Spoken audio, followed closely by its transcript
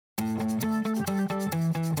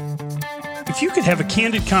If you could have a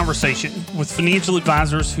candid conversation with financial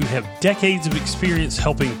advisors who have decades of experience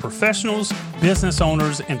helping professionals, business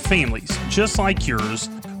owners, and families just like yours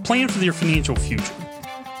plan for their financial future,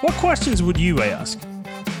 what questions would you ask?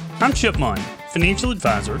 I'm Chip Munn, financial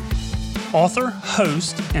advisor, author,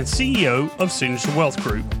 host, and CEO of Signature Wealth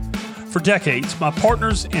Group. For decades, my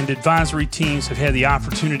partners and advisory teams have had the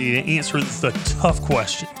opportunity to answer the tough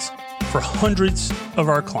questions for hundreds of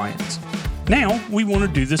our clients. Now, we want to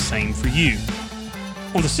do the same for you.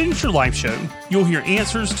 On the Signature Life Show, you'll hear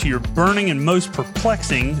answers to your burning and most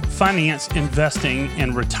perplexing finance, investing,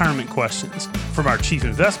 and retirement questions from our Chief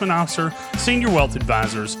Investment Officer, Senior Wealth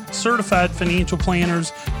Advisors, Certified Financial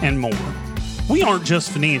Planners, and more. We aren't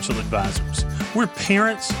just financial advisors. We're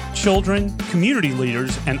parents, children, community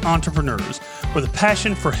leaders, and entrepreneurs with a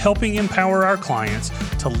passion for helping empower our clients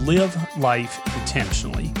to live life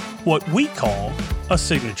intentionally, what we call a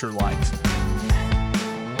signature life.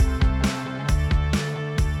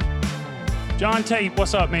 John Tate,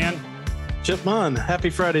 what's up, man? Chip Munn,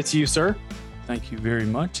 happy Friday to you, sir. Thank you very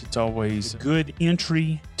much. It's always a good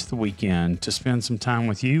entry to the weekend to spend some time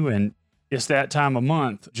with you. And it's that time of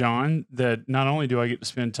month, John, that not only do I get to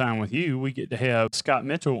spend time with you, we get to have Scott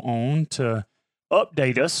Mitchell on to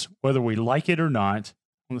update us, whether we like it or not,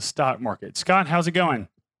 on the stock market. Scott, how's it going?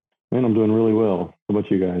 Man, I'm doing really well. How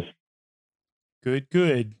about you guys?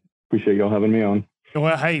 Good. Appreciate y'all having me on.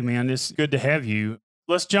 Well, hey, man, it's good to have you.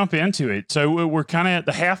 Let's jump into it. So we're kind of at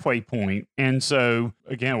the halfway point. And so,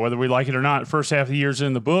 again, whether we like it or not, first half of the year's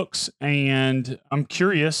in the books. And I'm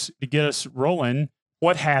curious to get us rolling.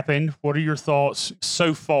 What happened? What are your thoughts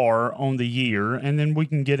so far on the year? And then we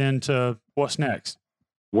can get into what's next.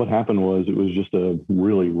 What happened was it was just a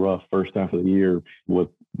really rough first half of the year with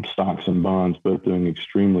stocks and bonds both doing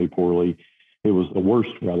extremely poorly. It was the worst,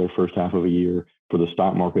 first half of a year for the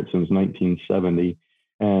stock market since 1970.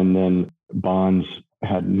 And then bonds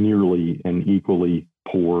had nearly an equally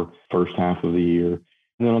poor first half of the year.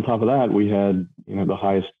 And then on top of that, we had, the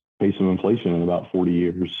highest pace of inflation in about 40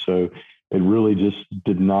 years. So it really just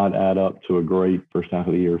did not add up to a great first half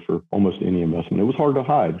of the year for almost any investment. It was hard to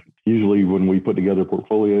hide. Usually when we put together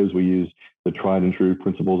portfolios, we use the tried and true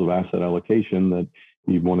principles of asset allocation that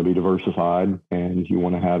you want to be diversified and you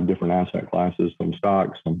want to have different asset classes, some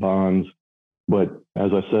stocks, some bonds. But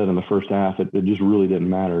as I said, in the first half, it just really didn't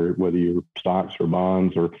matter whether you're stocks or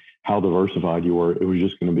bonds or how diversified you were. It was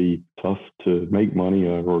just going to be tough to make money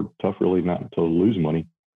or tough really not to lose money.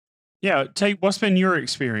 Yeah. Tate, what's been your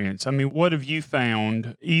experience? I mean, what have you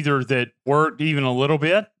found either that worked even a little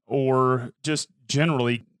bit or just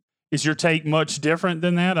generally? Is your take much different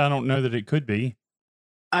than that? I don't know that it could be.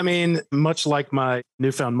 I mean, much like my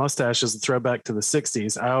newfound mustache is a throwback to the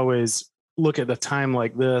 60s, I always look at a time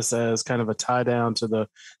like this as kind of a tie down to the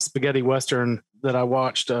spaghetti Western that I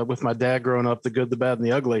watched with my dad growing up, The Good, the Bad, and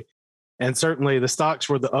the Ugly. And certainly the stocks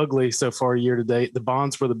were the ugly so far year to date. The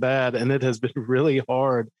bonds were the bad. And it has been really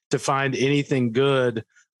hard to find anything good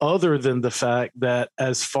other than the fact that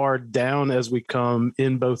as far down as we come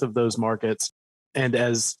in both of those markets and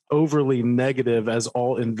as overly negative as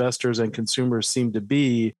all investors and consumers seem to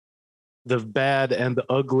be, the bad and the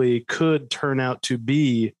ugly could turn out to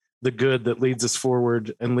be the good that leads us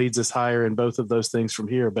forward and leads us higher in both of those things from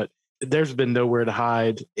here. But there's been nowhere to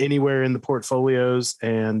hide anywhere in the portfolios,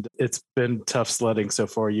 and it's been tough sledding so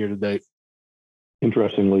far year to date.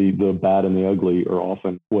 Interestingly, the bad and the ugly are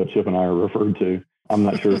often what Chip and I are referred to. I'm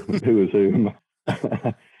not sure who is who.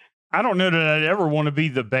 I don't know that I'd ever want to be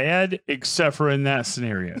the bad, except for in that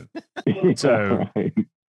scenario. So right.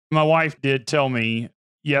 My wife did tell me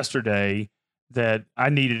yesterday that I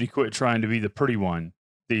needed to quit trying to be the pretty one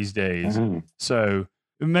these days. So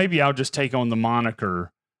maybe I'll just take on the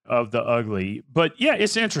moniker of the ugly. But yeah,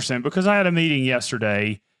 it's interesting because I had a meeting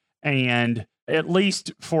yesterday, and at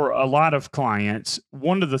least for a lot of clients,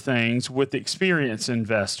 one of the things with experienced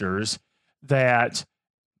investors that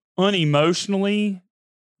unemotionally,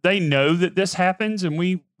 they know that this happens, and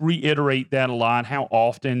we reiterate that a lot, how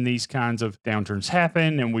often these kinds of downturns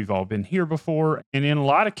happen, and we've all been here before. And in a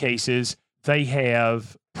lot of cases, they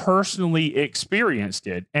have personally experienced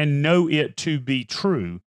it and know it to be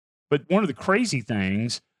true. But one of the crazy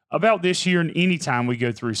things about this year and anytime we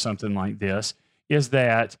go through something like this is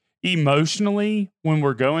that emotionally, when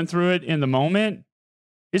we're going through it in the moment,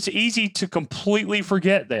 it's easy to completely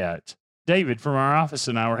forget that. David from our office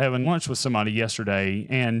and I were having lunch with somebody yesterday,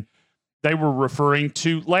 and they were referring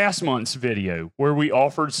to last month's video where we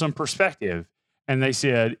offered some perspective. And they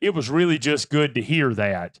said, it was really just good to hear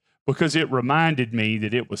that because it reminded me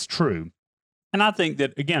that it was true. And I think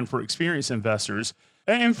that, again, for experienced investors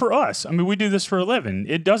and for us, I mean, we do this for a living.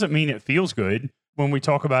 It doesn't mean it feels good when we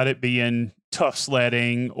talk about it being tough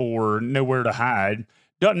sledding or nowhere to hide.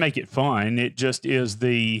 Doesn't make it fun. It just is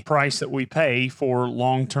the price that we pay for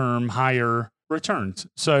long-term higher returns.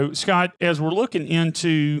 So, Scott, as we're looking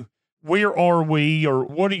into where are we, or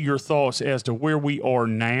what are your thoughts as to where we are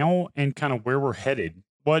now and kind of where we're headed?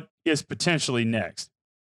 What is potentially next?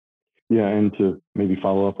 Yeah, and to maybe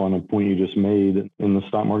follow up on a point you just made, in the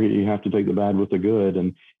stock market, you have to take the bad with the good.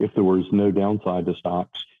 And if there was no downside to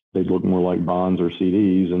stocks, they'd look more like bonds or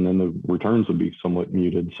CDs, and then the returns would be somewhat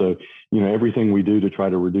muted. So, everything we do to try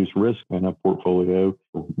to reduce risk in a portfolio,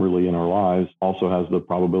 really in our lives, also has the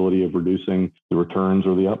probability of reducing the returns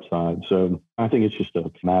or the upside. So I think it's just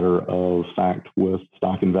a matter of fact with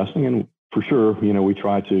stock investing. And for sure, we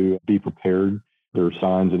try to be prepared. There are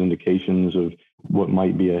signs and indications of what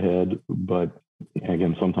might be ahead, but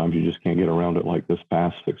again, sometimes you just can't get around it, like this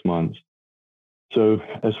past 6 months. So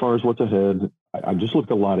as far as what's ahead, I just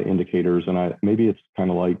looked at a lot of indicators, and maybe it's kind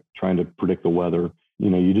of like trying to predict the weather.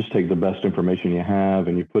 You just take the best information you have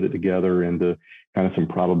and you put it together into kind of some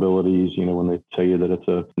probabilities. When they tell you that it's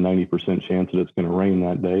a 90% chance that it's going to rain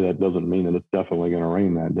that day, that doesn't mean that it's definitely going to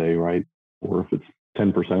rain that day, right? Or if it's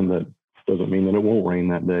 10%, that doesn't mean that it won't rain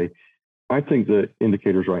that day. I think the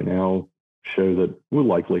indicators right now show that we'll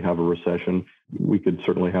likely have a recession. We could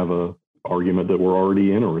certainly have an argument that we're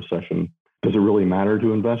already in a recession. Does it really matter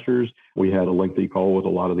to investors? We had a lengthy call with a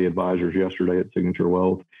lot of the advisors yesterday at Signature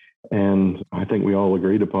Wealth, and I think we all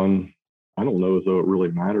agreed upon, I don't know as though it really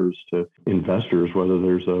matters to investors whether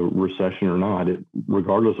there's a recession or not.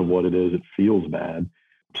 Regardless of what it is, it feels bad.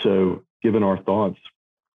 So given our thoughts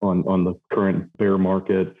on the current bear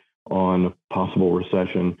market, on possible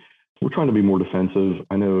recession, we're trying to be more defensive.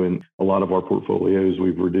 I know in a lot of our portfolios,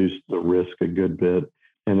 we've reduced the risk a good bit.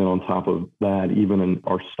 And then on top of that, even in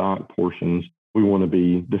our stock portions, we want to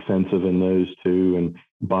be defensive in those too and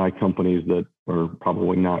buy companies that are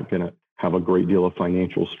probably not going to have a great deal of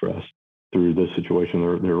financial stress through this situation.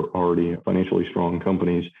 They're already financially strong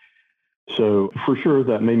companies. So for sure,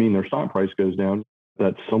 that may mean their stock price goes down.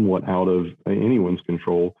 That's somewhat out of anyone's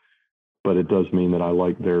control, but it does mean that I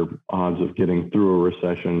like their odds of getting through a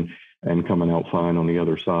recession and coming out fine on the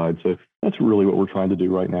other side. So that's really what we're trying to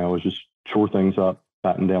do right now, is just shore things up,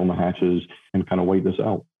 batten down the hatches, and kind of wait this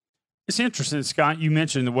out. It's interesting, Scott, you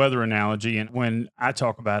mentioned the weather analogy. And when I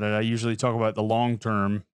talk about it, I usually talk about the long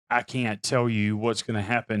term. I can't tell you what's going to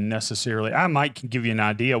happen necessarily. I might give you an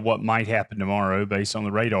idea what might happen tomorrow based on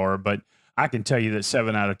the radar, but I can tell you that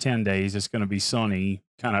 7 out of 10 days it's going to be sunny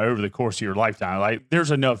kind of over the course of your lifetime. Like,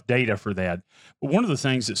 there's enough data for that. But one of the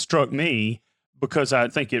things that struck me, because I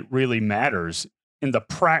think it really matters in the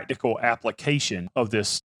practical application of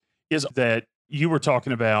this, is that you were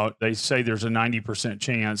talking about, they say there's a 90%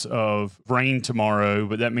 chance of rain tomorrow,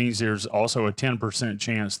 but that means there's also a 10%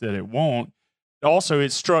 chance that it won't. Also,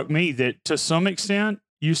 it struck me that to some extent,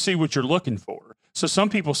 you see what you're looking for. So some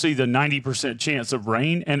people see the 90% chance of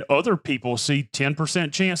rain and other people see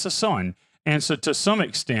 10% chance of sun. And so to some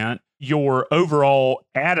extent, your overall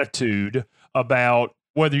attitude about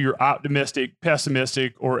whether you're optimistic,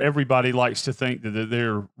 pessimistic, or everybody likes to think that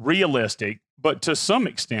they're realistic, but to some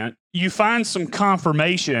extent, you find some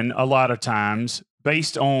confirmation a lot of times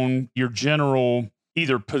based on your general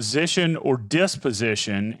either position or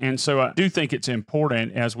disposition. And so I do think it's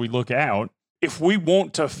important as we look out, if we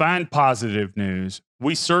want to find positive news,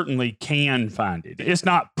 we certainly can find it. It's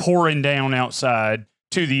not pouring down outside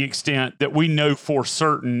to the extent that we know for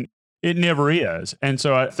certain it never is. And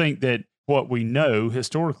so I think that what we know,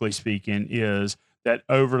 historically speaking, is that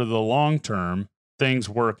over the long term, things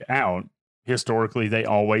work out. Historically, they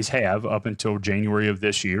always have up until January of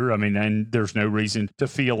this year. I mean, and there's no reason to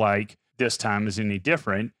feel like this time is any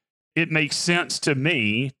different. It makes sense to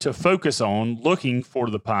me to focus on looking for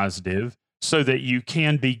the positive so that you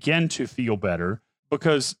can begin to feel better.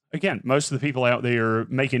 Because again, most of the people out there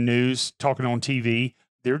making news, talking on TV,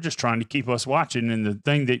 they're just trying to keep us watching. And the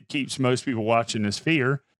thing that keeps most people watching is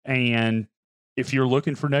fear. And if you're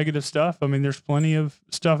looking for negative stuff, I mean, there's plenty of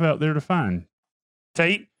stuff out there to find.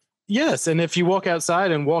 Tate? Yes. And if you walk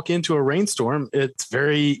outside and walk into a rainstorm, it's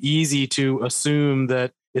very easy to assume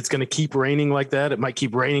that it's going to keep raining like that. It might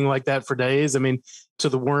keep raining like that for days. I mean, to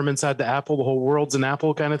the worm inside the apple, the whole world's an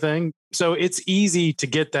apple kind of thing. So it's easy to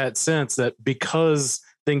get that sense that because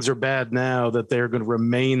things are bad now, that they're going to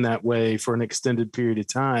remain that way for an extended period of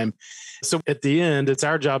time. So at the end, it's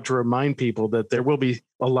our job to remind people that there will be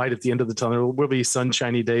a light at the end of the tunnel. There will be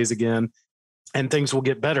sunshiny days again, and things will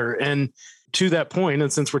get better. And to that point,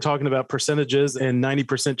 and since we're talking about percentages and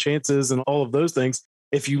 90% chances and all of those things,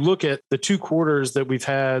 if you look at the 2 quarters that we've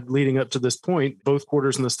had leading up to this point, both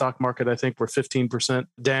quarters in the stock market, I think were 15%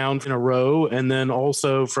 down in a row. And then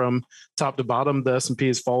also from top to bottom, the S&P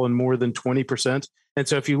has fallen more than 20%. And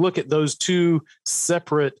so if you look at those two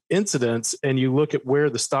separate incidents and you look at where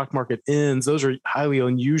the stock market ends, those are highly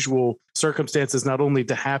unusual circumstances, not only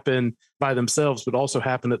to happen by themselves, but also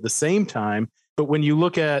happen at the same time. But when you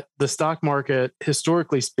look at the stock market,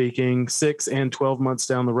 historically speaking, 6 and 12 months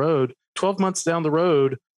down the road, 12 months down the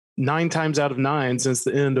road, 9 times out of 9 since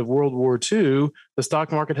the end of World War II, the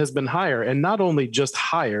stock market has been higher. And not only just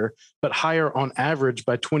higher, but higher on average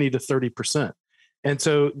by 20 to 30%. And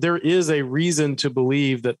so there is a reason to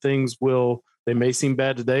believe that things will, they may seem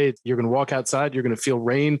bad today. You're going to walk outside, you're going to feel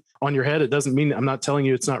rain on your head. It doesn't mean, I'm not telling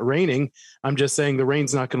you it's not raining. I'm just saying the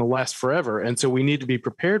rain's not going to last forever. And so we need to be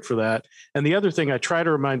prepared for that. And the other thing I try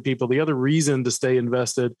to remind people, the other reason to stay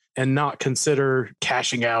invested and not consider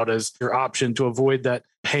cashing out as your option to avoid that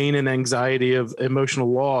pain and anxiety of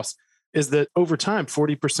emotional loss is that over time,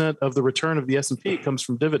 40% of the return of the S&P comes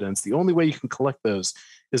from dividends. The only way you can collect those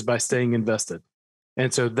is by staying invested.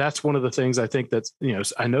 And so that's one of the things I think that's,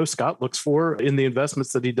 I know Scott looks for in the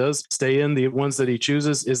investments that he does stay in, the ones that he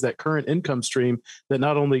chooses, is that current income stream that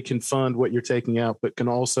not only can fund what you're taking out, but can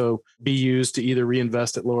also be used to either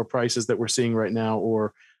reinvest at lower prices that we're seeing right now,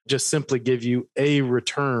 or just simply give you a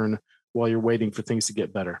return while you're waiting for things to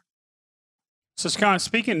get better. So Scott,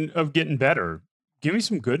 speaking of getting better, give me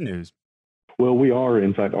some good news. Well, we are,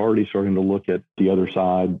 in fact, already starting to look at the other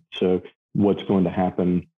side. So what's going to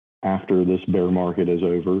happen after this bear market is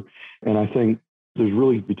over. And I think there's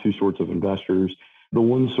really two sorts of investors. The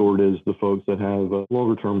one sort is the folks that have a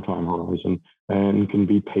longer term time horizon and can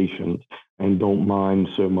be patient and don't mind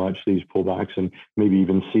so much these pullbacks and maybe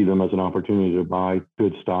even see them as an opportunity to buy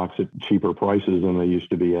good stocks at cheaper prices than they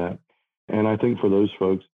used to be at. And I think for those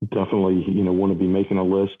folks, definitely, want to be making a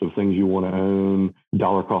list of things you want to own.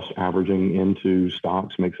 Dollar cost averaging into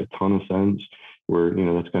stocks makes a ton of sense, where,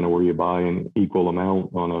 that's kind of where you buy an equal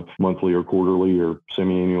amount on a monthly or quarterly or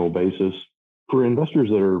semi-annual basis. For investors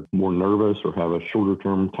that are more nervous or have a shorter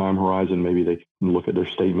term time horizon, maybe they can look at their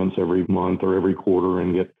statements every month or every quarter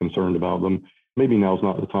and get concerned about them. Maybe now's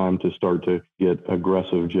not the time to start to get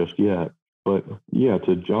aggressive just yet. But yeah,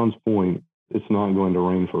 to John's point, it's not going to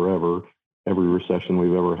rain forever. Every recession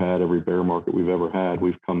we've ever had, every bear market we've ever had,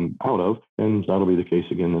 we've come out of, and that'll be the case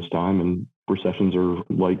again this time. And recessions are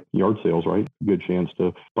like yard sales, right? Good chance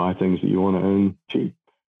to buy things that you want to own cheap.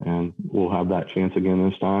 And we'll have that chance again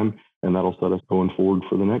this time, and that'll set us going forward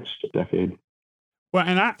for the next decade. Well,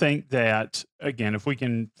 and I think that, again, if we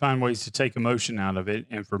can find ways to take emotion out of it,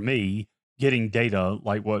 and for me, getting data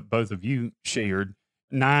like what both of you shared,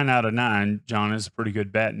 9 out of 9, John, is a pretty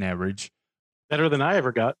good batting average. Better than I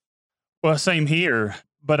ever got. Well, same here.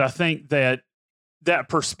 But I think that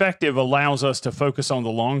perspective allows us to focus on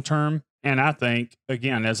the long term. And I think,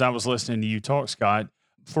 again, as I was listening to you talk, Scott,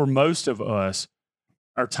 for most of us,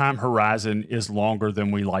 our time horizon is longer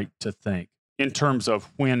than we like to think in terms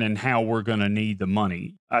of when and how we're going to need the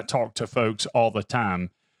money. I talk to folks all the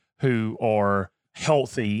time who are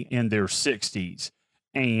healthy in their 60s.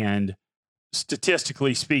 And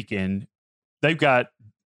statistically speaking, they've got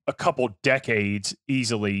a couple decades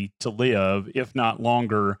easily to live, if not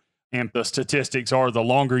longer. And the statistics are the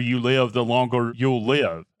longer you live, the longer you'll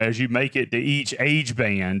live. As you make it to each age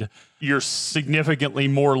band, you're significantly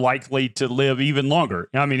more likely to live even longer.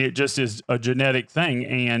 I mean, it just is a genetic thing.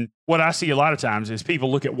 And what I see a lot of times is people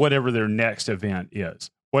look at whatever their next event is,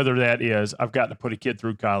 whether that is, I've got to put a kid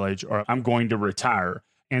through college or I'm going to retire.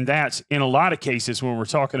 And that's, in a lot of cases, when we're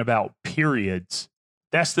talking about periods,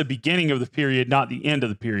 that's the beginning of the period, not the end of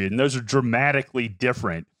the period. And those are dramatically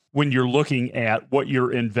different when you're looking at what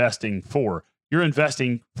you're investing for. You're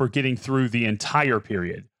investing for getting through the entire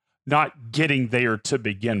period, not getting there to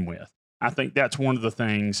begin with. I think that's one of the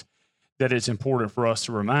things that it's important for us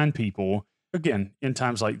to remind people, again, in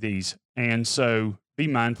times like these. And so be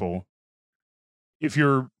mindful. If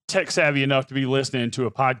you're tech savvy enough to be listening to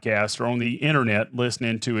a podcast or on the internet,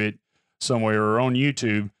 listening to it somewhere or on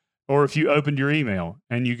YouTube, or if you opened your email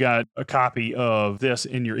and you got a copy of this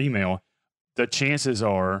in your email, the chances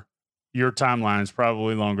are your timeline is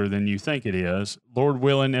probably longer than you think it is. Lord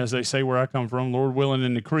willing, as they say where I come from, Lord willing,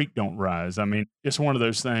 and the creek don't rise. I mean, it's one of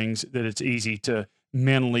those things that it's easy to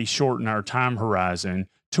mentally shorten our time horizon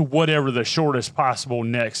to whatever the shortest possible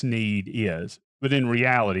next need is. But in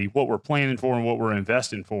reality, what we're planning for and what we're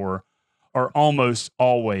investing for are almost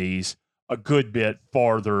always a good bit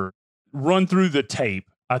farther. Run through the tape,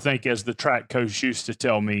 I think, as the track coach used to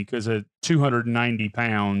tell me, because at 290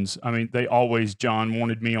 pounds, I mean, they always, John,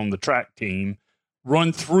 wanted me on the track team.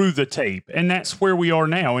 run through the tape. And that's where we are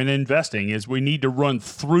now in investing, is we need to run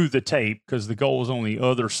through the tape because the goal is on the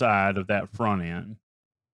other side of that front end.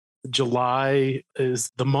 July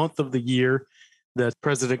is the month of the year that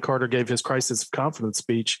President Carter gave his crisis of confidence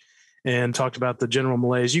speech and talked about the general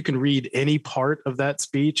malaise. You can read any part of that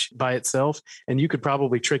speech by itself, and you could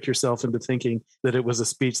probably trick yourself into thinking that it was a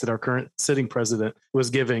speech that our current sitting president was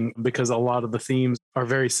giving, because a lot of the themes are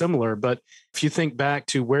very similar. But if you think back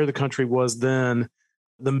to where the country was then,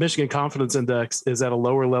 the Michigan Confidence Index is at a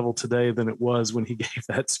lower level today than it was when he gave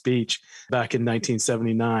that speech back in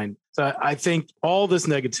 1979. So I think all this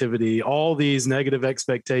negativity, all these negative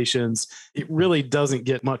expectations, it really doesn't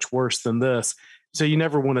get much worse than this. So you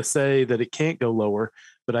never want to say that it can't go lower,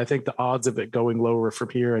 but I think the odds of it going lower from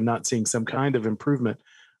here and not seeing some kind of improvement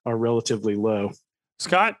are relatively low.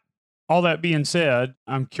 Scott, all that being said,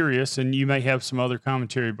 I'm curious, and you may have some other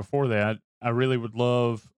commentary before that. I really would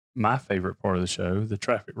love my favorite part of the show, the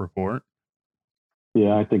traffic report.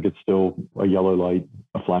 Yeah, I think it's still a yellow light,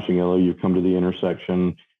 a flashing yellow. You come to the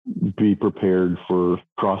intersection, be prepared for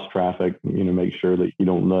cross traffic, make sure that you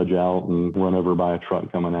don't nudge out and run over by a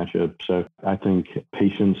truck coming at you. So I think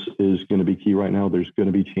patience is going to be key right now. There's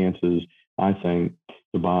going to be chances, I think,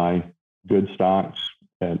 to buy good stocks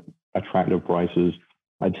at attractive prices.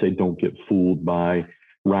 I'd say don't get fooled by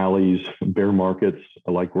rallies. Bear markets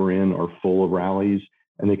like we're in are full of rallies,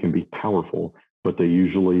 and they can be powerful, but they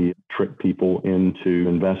usually trick people into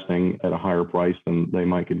investing at a higher price than they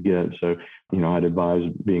might could get. So, I'd advise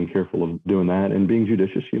being careful of doing that and being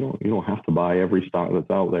judicious. You don't have to buy every stock that's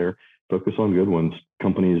out there. Focus on good ones,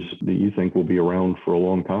 companies that you think will be around for a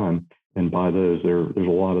long time, and buy those. There's a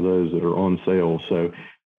lot of those that are on sale. So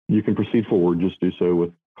you can proceed forward. Just do so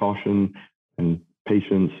with caution and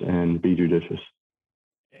patience and be judicious.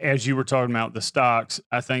 As you were talking about the stocks,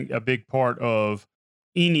 I think a big part of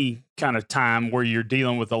any kind of time where you're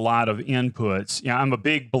dealing with a lot of inputs, I'm a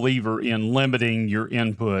big believer in limiting your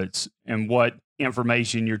inputs and what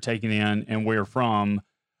information you're taking in and where from.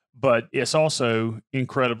 But it's also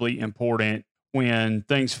incredibly important when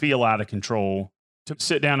things feel out of control to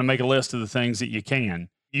sit down and make a list of the things that you can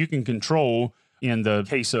control. In the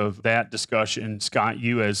case of that discussion, Scott,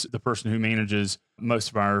 you as the person who manages most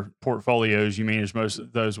of our portfolios, you manage most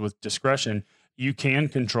of those with discretion. You can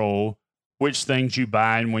control which things you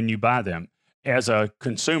buy and when you buy them. As a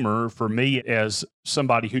consumer, for me, as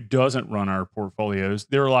somebody who doesn't run our portfolios,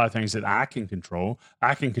 there are a lot of things that I can control.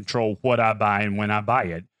 I can control what I buy and when I buy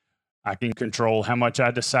it. I can control how much I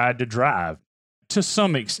decide to drive. To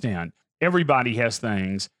some extent, everybody has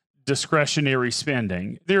things. Discretionary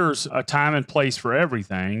spending. There's a time and place for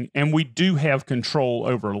everything, and we do have control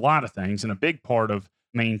over a lot of things. And a big part of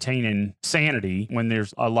maintaining sanity when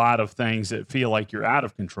there's a lot of things that feel like you're out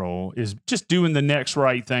of control is just doing the next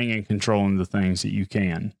right thing and controlling the things that you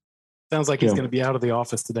can. Sounds like he's going to be out of the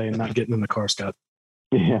office today and not getting in the car, Scott.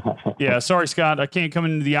 Yeah. Sorry, Scott. I can't come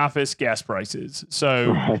into the office. Gas prices.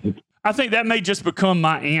 So right. I think that may just become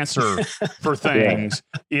my answer for things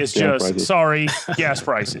is just prices. Sorry, gas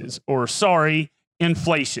prices, or sorry,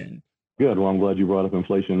 inflation. Good. Well, I'm glad you brought up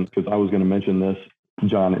inflation, because I was going to mention this.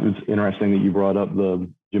 John, it was interesting that you brought up the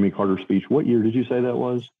Jimmy Carter speech. What year did you say that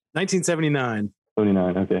was? 1979.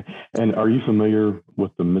 79. Okay. And are you familiar with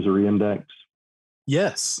the misery index?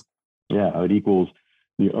 Yes. Yeah. It equals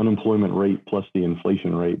the unemployment rate plus the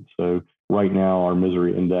inflation rate. So right now, our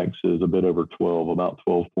misery index is a bit over 12, about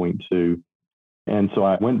 12.2. And so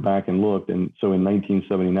I went back and looked. And so in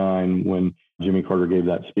 1979, when Jimmy Carter gave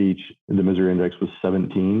that speech, the misery index was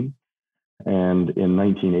 17. And in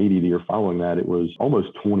 1980, the year following that, it was almost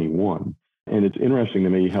 21. And it's interesting to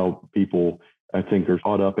me how people, I think, are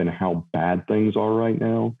caught up in how bad things are right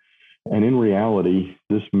now. And in reality,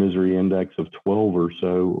 this misery index of 12 or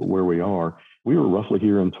so, where we were roughly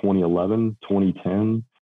here in 2011, 2010,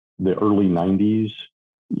 the early 90s.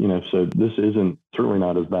 So this isn't certainly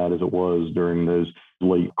not as bad as it was during those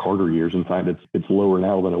late Carter years. In fact, it's lower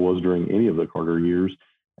now than it was during any of the Carter years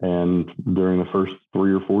and during the first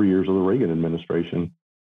 3 or 4 years of the Reagan administration.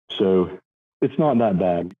 So it's not that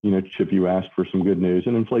bad. Chip, you asked for some good news,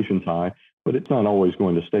 and inflation's high, but it's not always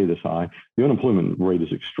going to stay this high. The unemployment rate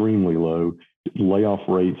is extremely low. Layoff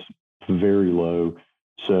rates very low.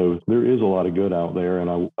 So there is a lot of good out there,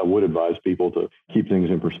 and I would advise people to keep things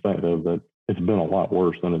in perspective that it's been a lot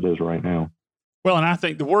worse than it is right now. Well, and I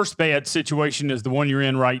think the worst bad situation is the one you're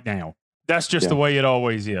in right now. That's just the way it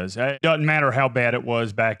always is. It doesn't matter how bad it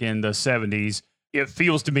was back in the 70s. It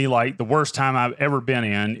feels to me like the worst time I've ever been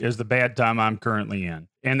in is the bad time I'm currently in.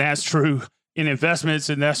 And that's true in investments,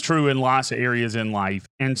 and that's true in lots of areas in life.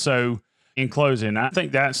 And so In closing, I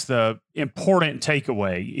think that's the important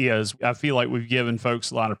takeaway is I feel like we've given folks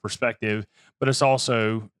a lot of perspective, but it's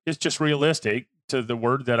just realistic to the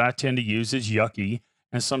word that I tend to use is yucky.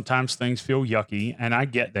 And sometimes things feel yucky, and I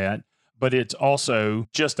get that. But it's also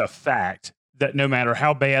just a fact that no matter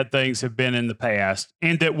how bad things have been in the past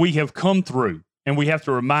and that we have come through, and we have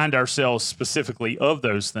to remind ourselves specifically of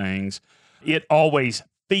those things, it always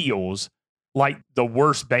feels like the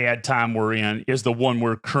worst bad time we're in is the one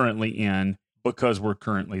we're currently in because we're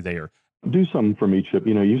currently there. Do something for me, Chip.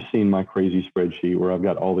 You've seen my crazy spreadsheet where I've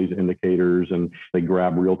got all these indicators and they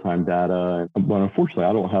grab real-time data. But unfortunately,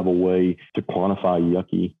 I don't have a way to quantify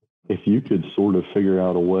yucky. If you could sort of figure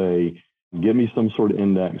out a way, give me some sort of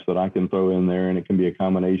index that I can throw in there, and it can be a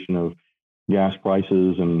combination of gas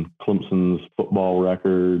prices and Clemson's football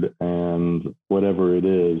record and whatever it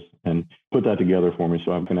is, and put that together for me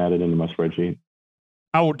so I can add it into my spreadsheet.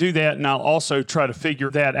 I will do that, and I'll also try to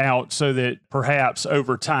figure that out so that perhaps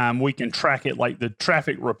over time we can track it like the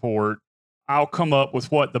traffic report. I'll come up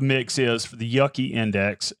with what the mix is for the yucky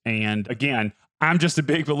index. And again, I'm just a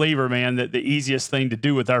big believer, man, that the easiest thing to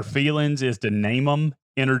do with our feelings is to name them,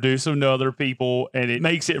 introduce them to other people, and it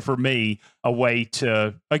makes it for me a way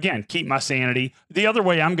to, again, keep my sanity. The other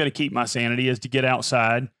way I'm going to keep my sanity is to get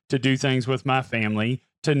outside, to do things with my family,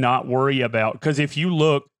 to not worry about, because if you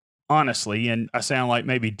look honestly, and I sound like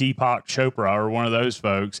maybe Deepak Chopra or one of those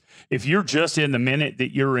folks, if you're just in the minute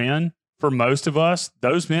that you're in, for most of us,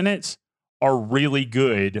 those minutes are really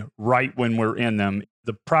good right when we're in them.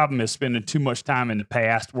 The problem is spending too much time in the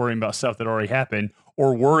past worrying about stuff that already happened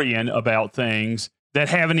or worrying about things that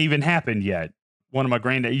haven't even happened yet. One of my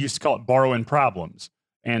granddad used to call it borrowing problems.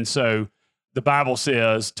 And so the Bible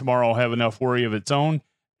says tomorrow will have enough worry of its own.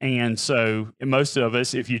 And so most of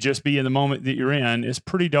us, if you just be in the moment that you're in, it's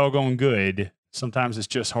pretty doggone good. Sometimes it's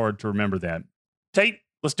just hard to remember that. Tate,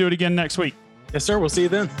 let's do it again next week. Yes, sir. We'll see you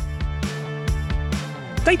then.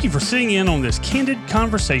 Thank you for sitting in on this candid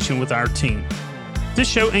conversation with our team. This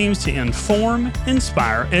show aims to inform,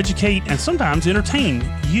 inspire, educate, and sometimes entertain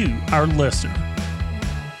you, our listener.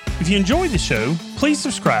 If you enjoyed the show, please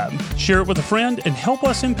subscribe, share it with a friend, and help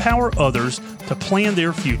us empower others to plan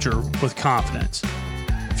their future with confidence.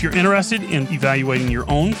 If you're interested in evaluating your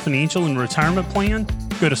own financial and retirement plan,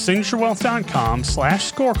 go to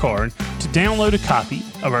signaturewealth.com/scorecard to download a copy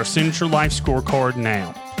of our Signature Life Scorecard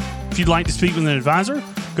now. If you'd like to speak with an advisor,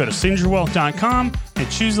 go to signaturewealth.com and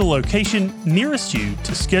choose the location nearest you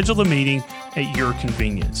to schedule the meeting at your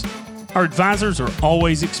convenience. Our advisors are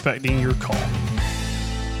always expecting your call.